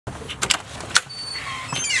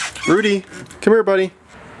Rudy, come here, buddy.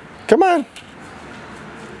 Come on.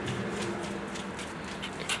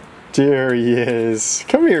 There he is.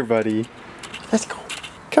 Come here, buddy. Let's go.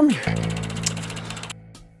 Come here.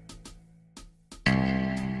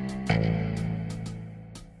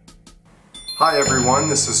 Hi everyone,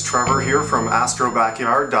 this is Trevor here from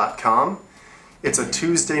astrobackyard.com. It's a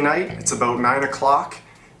Tuesday night, it's about 9 o'clock,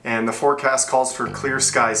 and the forecast calls for clear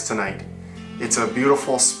skies tonight. It's a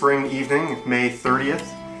beautiful spring evening, May 30th,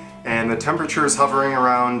 and the temperature is hovering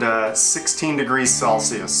around 16 degrees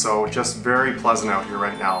Celsius, so just very pleasant out here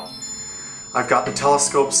right now. I've got the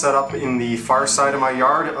telescope set up in the far side of my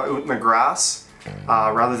yard, out in the grass,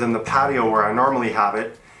 rather than the patio where I normally have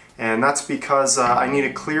it. And that's because I need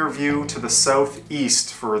a clear view to the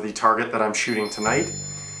southeast for the target that I'm shooting tonight.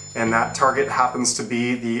 And that target happens to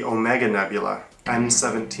be the Omega Nebula,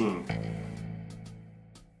 M17.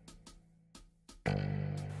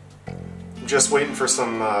 I'm just waiting for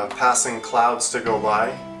some passing clouds to go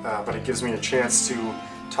by, but it gives me a chance to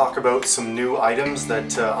talk about some new items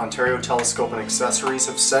that Ontario Telescope and Accessories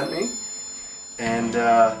have sent me. And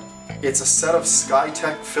it's a set of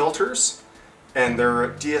SkyTech filters. And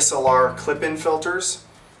they're DSLR clip-in filters,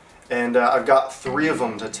 and I've got 3 of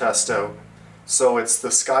them to test out. So it's the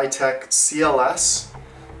SkyTech CLS,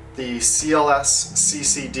 the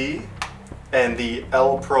CLS-CCD, and the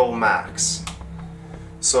L Pro Max.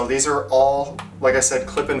 So these are all, like I said,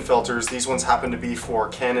 clip-in filters. These ones happen to be for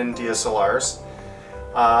Canon DSLRs,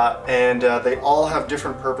 and they all have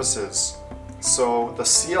different purposes. So the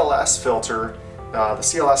CLS filter, the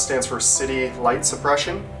CLS stands for City Light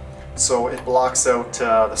Suppression. So it blocks out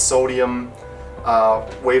the sodium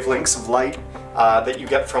wavelengths of light that you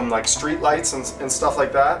get from like street lights and stuff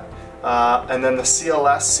like that. And then the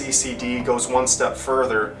CLS-CCD goes one step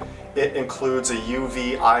further. It includes a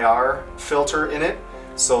UV-IR filter in it,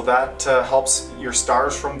 so that helps your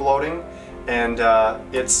stars from bloating, and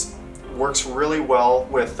it works really well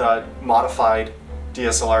with modified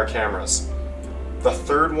DSLR cameras. The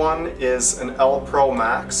third one is an L Pro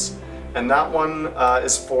Max. And that one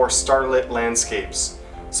is for starlit landscapes.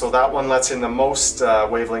 So that one lets in the most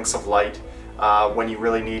wavelengths of light when you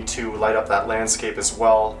really need to light up that landscape as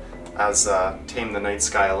well as tame the night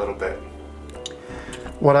sky a little bit.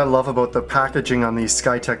 What I love about the packaging on these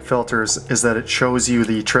SkyTech filters is that it shows you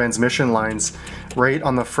the transmission lines right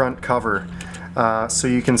on the front cover. So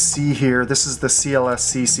you can see here, this is the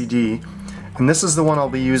CLS-CCD, and this is the one I'll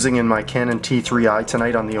be using in my Canon T3i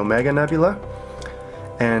tonight on the Omega Nebula.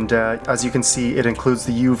 And as you can see, it includes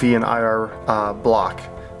the UV and IR block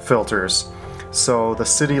filters. So the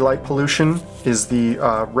city light pollution is the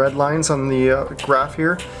red lines on the graph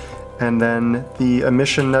here, and then the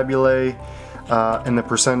emission nebulae and the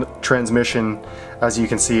percent transmission, as you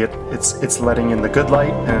can see, it's letting in the good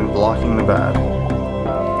light and blocking the bad.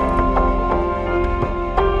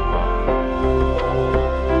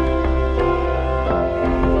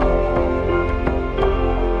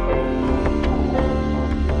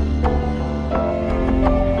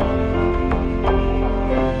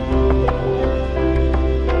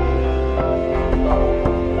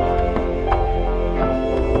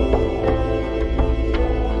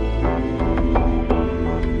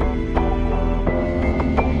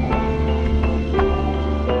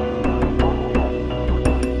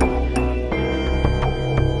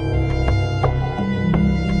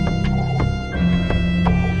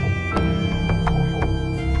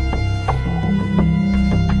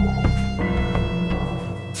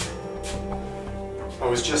 I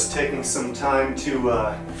was just taking some time to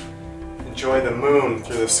enjoy the moon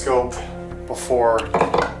through the scope before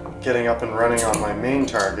getting up and running on my main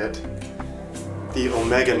target, the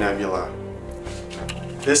Omega Nebula.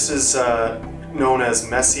 This is known as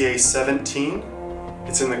Messier 17.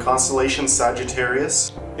 It's in the constellation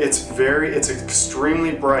Sagittarius. It's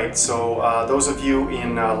extremely bright, so those of you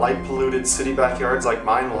in light polluted city backyards like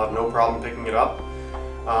mine will have no problem picking it up.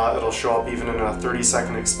 It'll show up even in a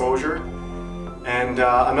 30-second exposure. And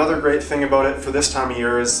another great thing about it for this time of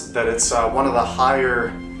year is that it's one of the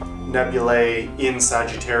higher nebulae in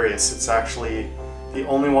Sagittarius. It's actually the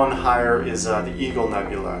only one higher is the Eagle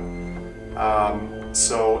Nebula.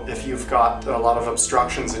 So if you've got a lot of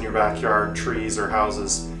obstructions in your backyard, trees or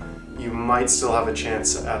houses, you might still have a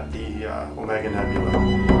chance at the Omega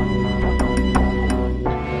Nebula.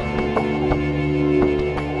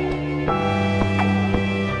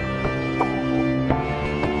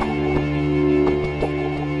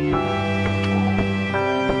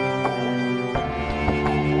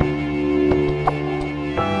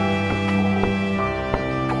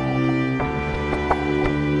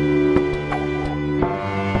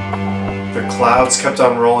 Clouds kept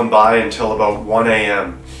on rolling by until about 1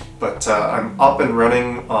 a.m. but I'm up and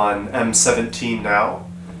running on M17 now.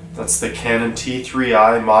 That's the Canon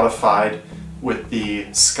T3i modified with the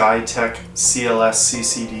SkyTech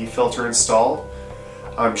CLS-CCD filter installed.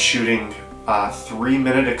 I'm shooting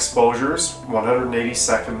 3-minute exposures, 180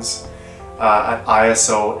 seconds at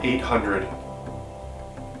ISO 800.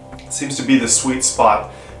 Seems to be the sweet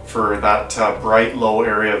spot for that bright low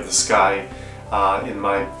area of the sky in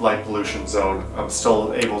my light pollution zone. I'm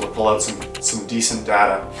still able to pull out some decent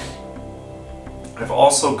data. I've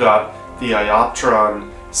also got the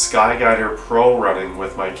Ioptron SkyGuider Pro running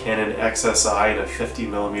with my Canon XSI and a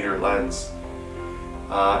 50mm lens.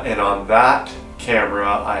 And on that camera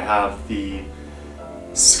I have the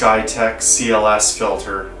SkyTech CLS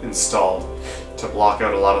filter installed to block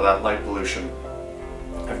out a lot of that light pollution.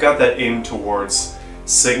 I've got that aimed towards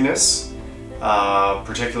Cygnus,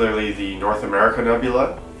 particularly the North America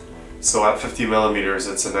Nebula. So at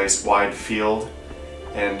 50mm it's a nice wide field.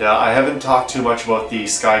 And I haven't talked too much about the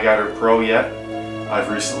SkyGuider Pro yet.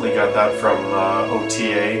 I've recently got that from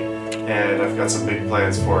OTA, and I've got some big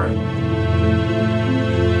plans for it.